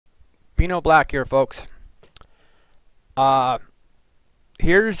Bino Black here, folks.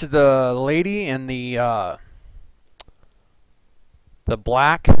 Here's the lady in the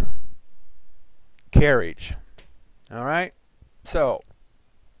black carriage. All right. So,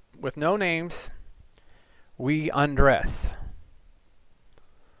 with no names, we undress.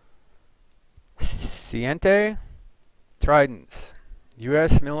 Siente, Tridents,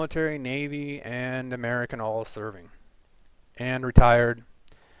 U.S. military, Navy, and American all serving and retired.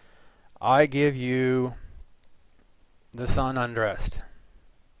 I give you the sun undressed.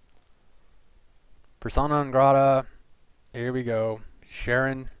 Persona non grata, here we go.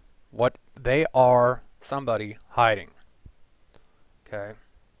 Sharing what they are, somebody hiding. Okay.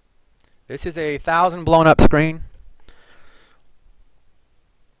 This is a 1,000 blown up screen.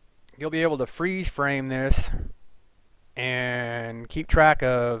 You'll be able to freeze frame this and keep track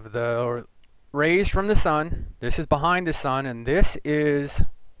of the rays from the sun. This is behind the sun, and this is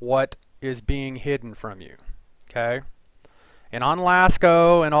what is being hidden from you. Okay? And on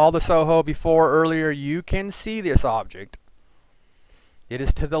LASCO and all the Soho before earlier, you can see this object. It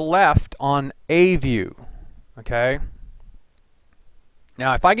is to the left on A view. Okay?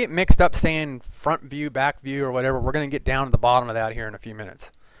 Now, if I get mixed up saying front view, back view, or whatever, we're going to get down to the bottom of that here in a few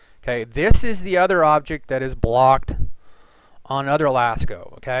minutes. Okay, this is the other object that is blocked on other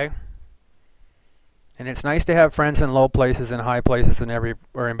LASCO, okay? And it's nice to have friends in low places and high places and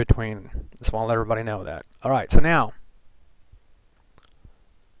everywhere in between. Just want to let everybody know that. Alright, so now,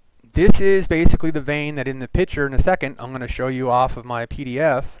 this is basically the vein that in the picture in a second, I'm going to show you off of my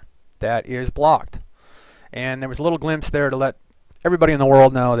PDF that is blocked. And there was a little glimpse there to let everybody in the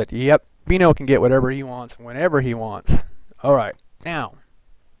world know that, yep, Bino can get whatever he wants, whenever he wants. Alright, now,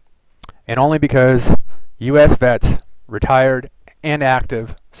 and only because U.S. vets, retired and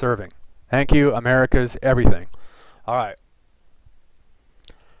active, serving. Thank you, America's everything. Alright.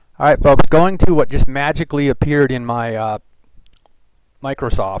 Alright, folks, going to what just magically appeared in my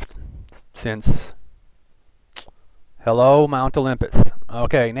Microsoft since hello, Mount Olympus.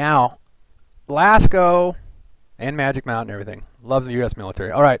 Okay, now, LASCO and Magic Mountain, everything. Love the U.S.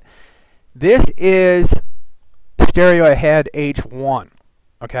 military. Alright, this is stereo ahead H1.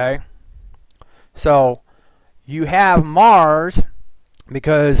 Okay? So, you have Mars,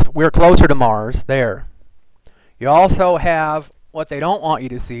 because we're closer to Mars, there. You also have what they don't want you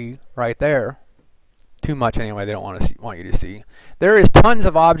to see, right there. Too much anyway, they don't want you to see. There is tons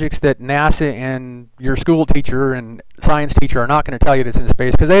of objects that NASA and your school teacher and science teacher are not going to tell you that's in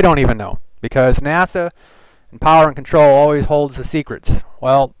space, because they don't even know. Because NASA and Power and Control always holds the secrets.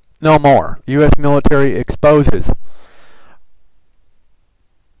 Well, no more. U.S. military exposes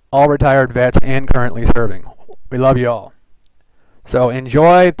all retired vets and currently serving. We love you all. So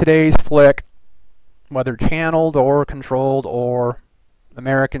enjoy today's flick, whether channeled or controlled or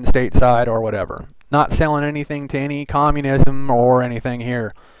American stateside or whatever. Not selling anything to any communism or anything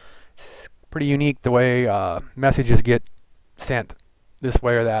here. It's pretty unique the way messages get sent this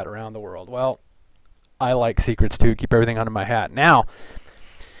way or that around the world. Well, I like secrets too. Keep everything under my hat. Now,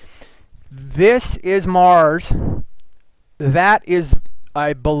 this is Mars. That is,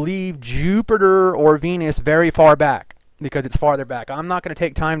 I believe, Jupiter or Venus very far back, because it's farther back. I'm not going to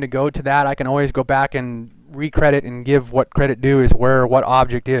take time to go to that. I can always go back and recredit and give what credit due is where what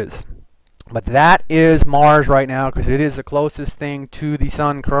object is. But that is Mars right now, because it is the closest thing to the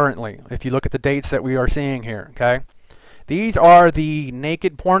sun currently, if you look at the dates that we are seeing here. Okay, these are the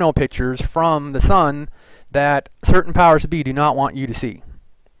naked porno pictures from the sun that certain powers to be do not want you to see.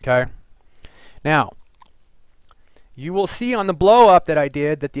 Okay, now, you will see on the blow up that I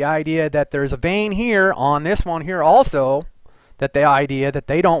did that the idea that there's a vein here on this one here also, that the idea that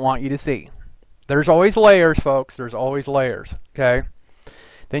they don't want you to see. There's always layers, folks. There's always layers. Okay.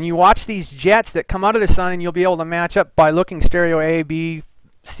 Then you watch these jets that come out of the sun, and you'll be able to match up by looking stereo A, B,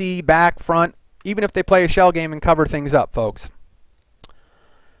 C, back, front, even if they play a shell game and cover things up, folks.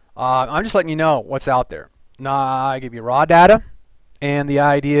 I'm just letting you know what's out there. Nah, I give you raw data and the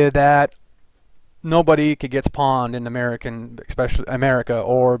idea that nobody could get pawned in American, especially America,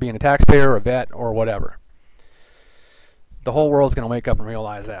 or being a taxpayer, or a vet, or whatever. The whole world's going to wake up and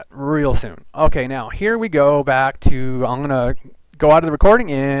realize that real soon. Okay, now here we go back to, I'm going to go out of the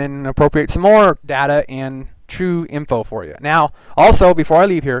recording and appropriate some more data and true info for you. Now, also, before I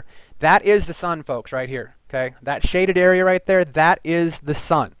leave here, that is the sun, folks, right here. Okay, that shaded area right there, that is the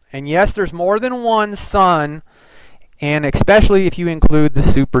sun. And yes, there's more than one sun, and especially if you include the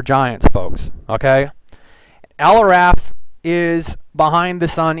supergiants, folks. Okay, Aloraf is behind the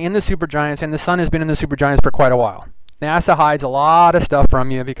sun in the supergiants, and the sun has been in the supergiants for quite a while. NASA hides a lot of stuff from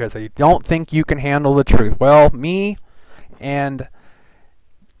you because they don't think you can handle the truth. Well, me and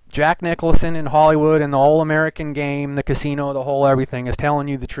Jack Nicholson in Hollywood and the whole American game, the casino, the whole everything is telling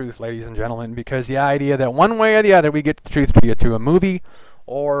you the truth, ladies and gentlemen, because the idea that one way or the other we get the truth to you through a movie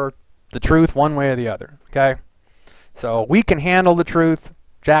or the truth one way or the other, okay? So we can handle the truth.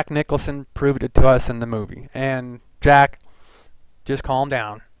 Jack Nicholson proved it to us in the movie. And Jack, just calm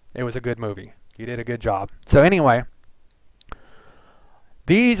down. It was a good movie. You did a good job. So anyway,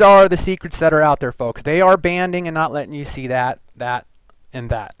 these are the secrets that are out there, folks. They are banding and not letting you see that, and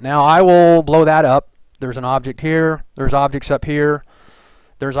that. Now I will blow that up. There's an object here. There's objects up here.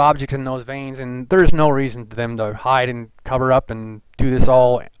 There's objects in those veins, and there's no reason for them to hide and cover up and do this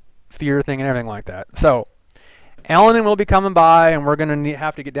all fear thing and everything like that. So Elenin will be coming by, and we're going to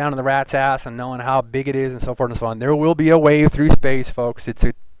have to get down to the rat's ass and knowing how big it is and so forth and so on. There will be a wave through space, folks. It's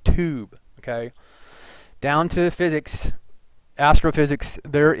a tube, okay? Down to physics, astrophysics,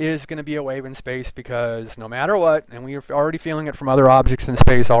 there is going to be a wave in space because no matter what, and we are already feeling it from other objects in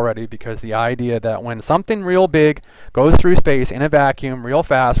space already, because the idea that when something real big goes through space in a vacuum real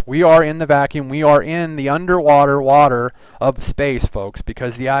fast, we are in the vacuum, we are in the underwater water of space, folks,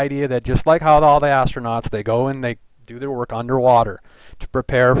 because the idea that just like how all the astronauts, they go and they do their work underwater to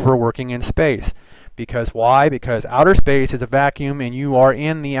prepare for working in space. Because why? Because outer space is a vacuum and you are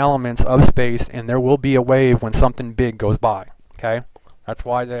in the elements of space, and there will be a wave when something big goes by. Okay, that's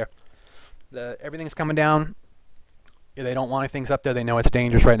why everything's coming down. They don't want things up there. They know it's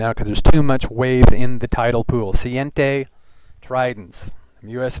dangerous right now because there's too much waves in the tidal pool. Siente Tridents,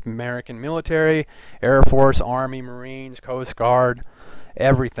 U.S. American military, Air Force, Army, Marines, Coast Guard,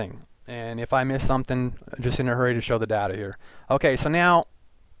 everything. And if I miss something, just in a hurry to show the data here. Okay, so now,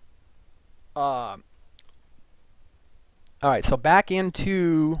 all right, so back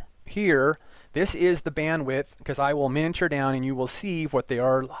into here. This is the bandwidth, because I will miniature down and you will see what they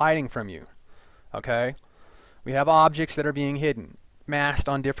are hiding from you. Okay? We have objects that are being hidden, masked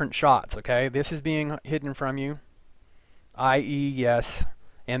on different shots. Okay? This is being hidden from you, i.e. yes.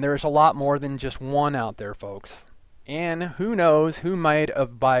 And there's a lot more than just one out there, folks. And who knows who might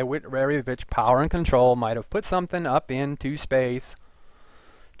have, by very which power and control, might have put something up into space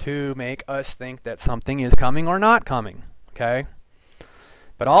to make us think that something is coming or not coming. Okay?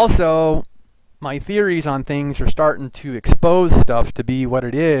 But also, my theories on things are starting to expose stuff to be what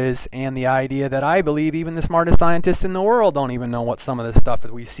it is, and the idea that I believe even the smartest scientists in the world don't even know what some of this stuff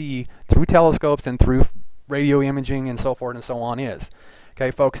that we see through telescopes and through radio imaging and so forth and so on is.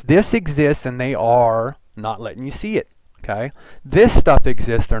 Okay, folks, this exists and they are not letting you see it. Okay, this stuff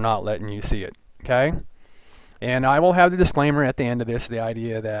exists, they're not letting you see it. Okay, and I will have the disclaimer at the end of this, the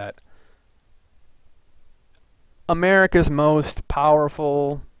idea that America's most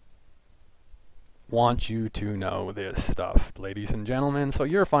powerful want you to know this stuff, ladies and gentlemen. So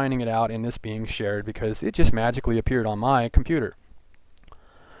you're finding it out and this being shared because it just magically appeared on my computer,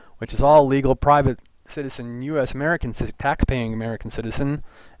 which is all legal, private citizen, U.S. American, tax-paying American citizen.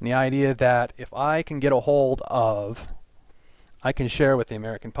 And the idea that if I can get a hold of, I can share with the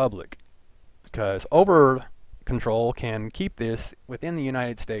American public, because over control can keep this within the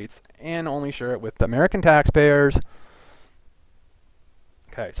United States and only share it with the American taxpayers.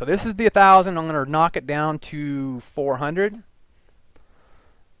 Okay, so this is the 1,000. I'm going to knock it down to 400.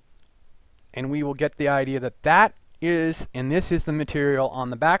 And we will get the idea that that is, and this is the material on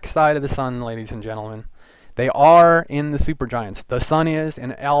the back side of the sun, ladies and gentlemen. They are in the supergiants. The sun is,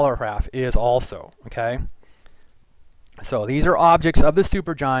 and Aloraf is also, okay? So these are objects of the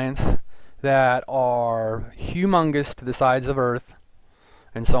supergiants that are humongous to the size of Earth,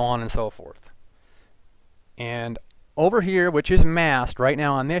 and so on and so forth. And over here, which is masked right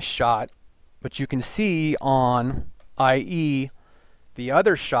now on this shot, but you can see on, i.e., the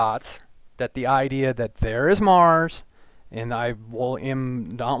other shots, that the idea that there is Mars, and I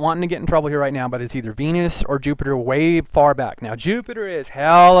am not wanting to get in trouble here right now, but it's either Venus or Jupiter way far back. Now, Jupiter is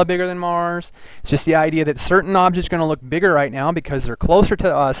hella bigger than Mars. It's just the idea that certain objects are going to look bigger right now because they're closer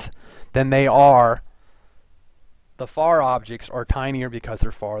to us than they are. The far objects are tinier because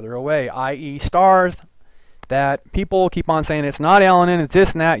they're farther away, i.e. stars that people keep on saying it's not Elenin, it's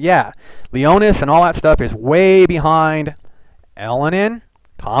this and that. Yeah, Leonis and all that stuff is way behind Elenin,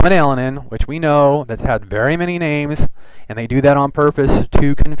 common Elenin, which we know that has very many names, and they do that on purpose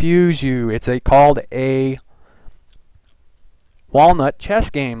to confuse you. It's called a walnut chess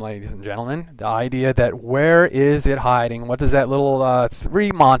game, ladies and gentlemen. The idea that where is it hiding? What does that little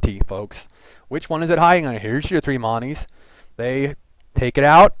 3 Monty, folks? Which one is it hiding on? Here's your 3 Monties. They take it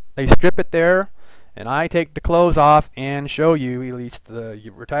out, they strip it there, and I take the clothes off and show you, at least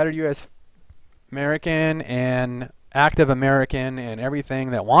the retired U.S. American and active American and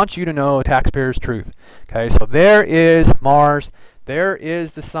everything that wants you to know taxpayers' truth. Okay, so there is Mars. There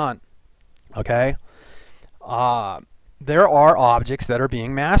is the sun. Okay? There are objects that are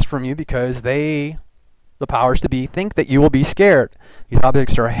being masked from you because the powers to be think that you will be scared. These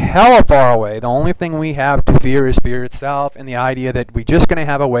objects are hella far away. The only thing we have to fear is fear itself, and the idea that we're just going to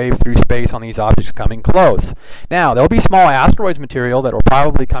have a wave through space on these objects coming close. Now, there'll be small asteroids material that will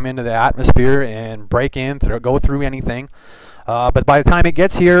probably come into the atmosphere and break in, go through anything. But by the time it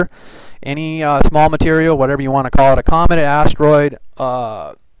gets here, any small material, whatever you want to call it, a comet, an asteroid,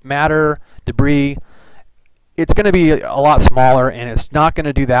 matter, debris, it's going to be a lot smaller, and it's not going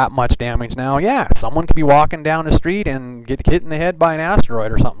to do that much damage. Now, yeah, someone could be walking down the street and get hit in the head by an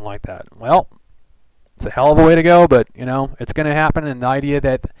asteroid or something like that. Well, it's a hell of a way to go, but, you know, it's going to happen. And the idea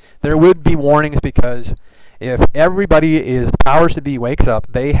that there would be warnings, because if everybody is the powers to be wakes up,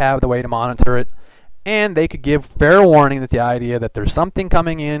 they have the way to monitor it, and they could give fair warning that the idea that there's something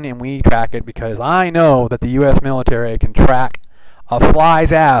coming in and we track it, because I know that the U.S. military can track a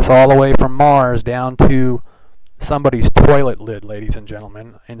fly's ass all the way from Mars down to somebody's toilet lid, ladies and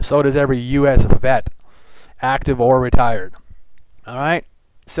gentlemen, and so does every U.S. vet, active or retired. All right?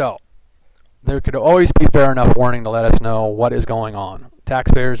 So, there could always be fair enough warning to let us know what is going on.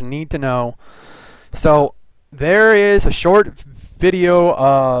 Taxpayers need to know. So, there is a short video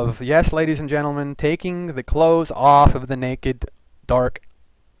of, yes, ladies and gentlemen, taking the clothes off of the naked dark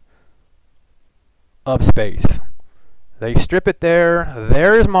of space. They strip it there.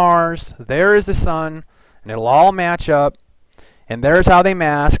 There is Mars. There is the sun. And it'll all match up. And there's how they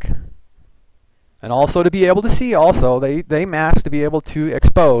mask. And also to be able to see also. They mask to be able to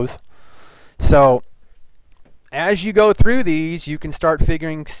expose. So, as you go through these, you can start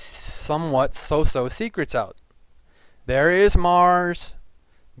figuring somewhat so-so secrets out. There is Mars.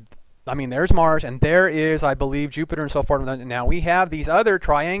 There's Mars, and there is, I believe, Jupiter and so forth. Now, we have these other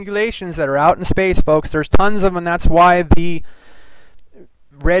triangulations that are out in space, folks. There's tons of them, and that's why the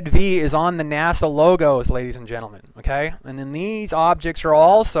red V is on the NASA logos, ladies and gentlemen. Okay? And then these objects are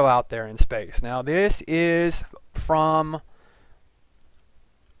also out there in space. Now, this is from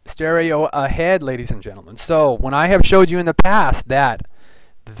stereo ahead, ladies and gentlemen. So, when I have showed you in the past that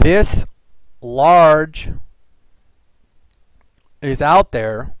this large is out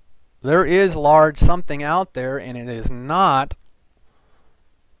there, there is large something out there, and it is not,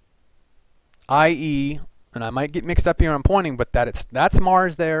 i.e., and I might get mixed up here on pointing, but that's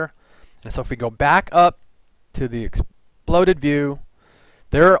Mars there. And so if we go back up to the exploded view,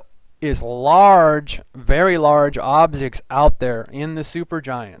 there is large, very large objects out there in the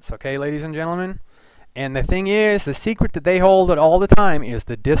supergiants. Okay, ladies and gentlemen? And the thing is, the secret that they hold it all the time is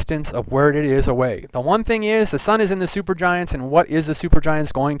the distance of where it is away. The one thing is, the sun is in the supergiants, and what is the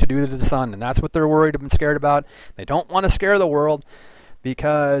supergiants going to do to the sun? And that's what they're worried and scared about. They don't want to scare the world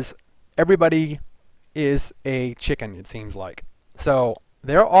because everybody is a chicken, it seems like. So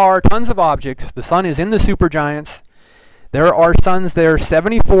there are tons of objects. The sun is in the supergiants. There are suns there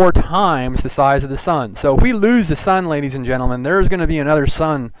 74 times the size of the sun. So if we lose the sun, ladies and gentlemen, there's going to be another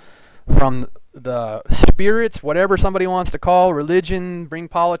sun from the spirits, whatever somebody wants to call, religion, bring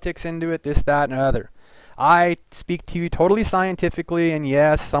politics into it, this, that, and other. I speak to you totally scientifically, and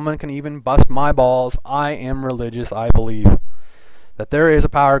yes, someone can even bust my balls. I am religious. I believe that there is a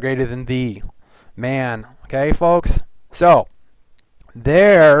power greater than thee, man. Okay, folks? So,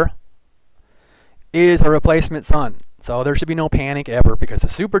 there is a replacement sun. So there should be no panic ever, because the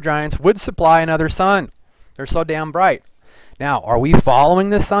supergiants would supply another sun. They're so damn bright. Now, are we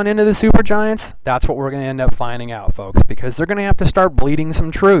following the sun into the supergiants? That's what we're going to end up finding out, folks, because they're going to have to start bleeding some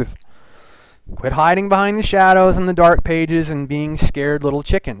truth. Quit hiding behind the shadows and the dark pages and being scared little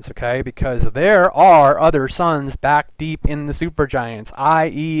chickens, okay? Because there are other suns back deep in the supergiants,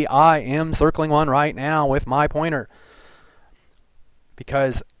 i.e., I am circling one right now with my pointer.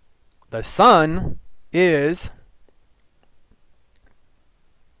 Because the sun is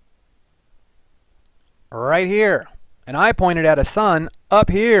right here. And I pointed at a sun up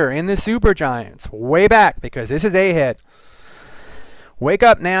here in the supergiants, way back, because this is ahead. Wake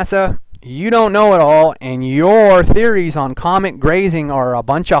up, NASA. You don't know it all, and your theories on comet grazing are a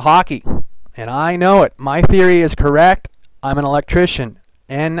bunch of hockey. And I know it. My theory is correct. I'm an electrician.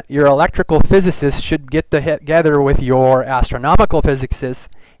 And your electrical physicist should get together with your astronomical physicists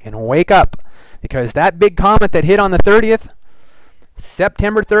and wake up. Because that big comet that hit on the 30th,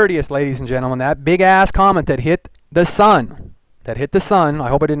 September 30th, ladies and gentlemen, that big-ass comet that hit the sun, I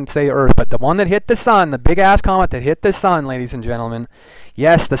hope I didn't say Earth, but the one that hit the sun, the big-ass comet that hit the sun, ladies and gentlemen,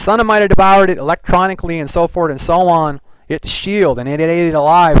 yes, the sun might have devoured it electronically and so forth and so on, its shield, and it ate it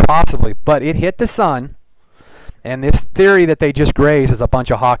alive, possibly, but it hit the sun, And this theory that they just graze is a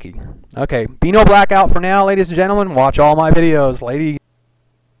bunch of hockey. Okay, Beano blackout for now, ladies and gentlemen. Watch all my videos, lady.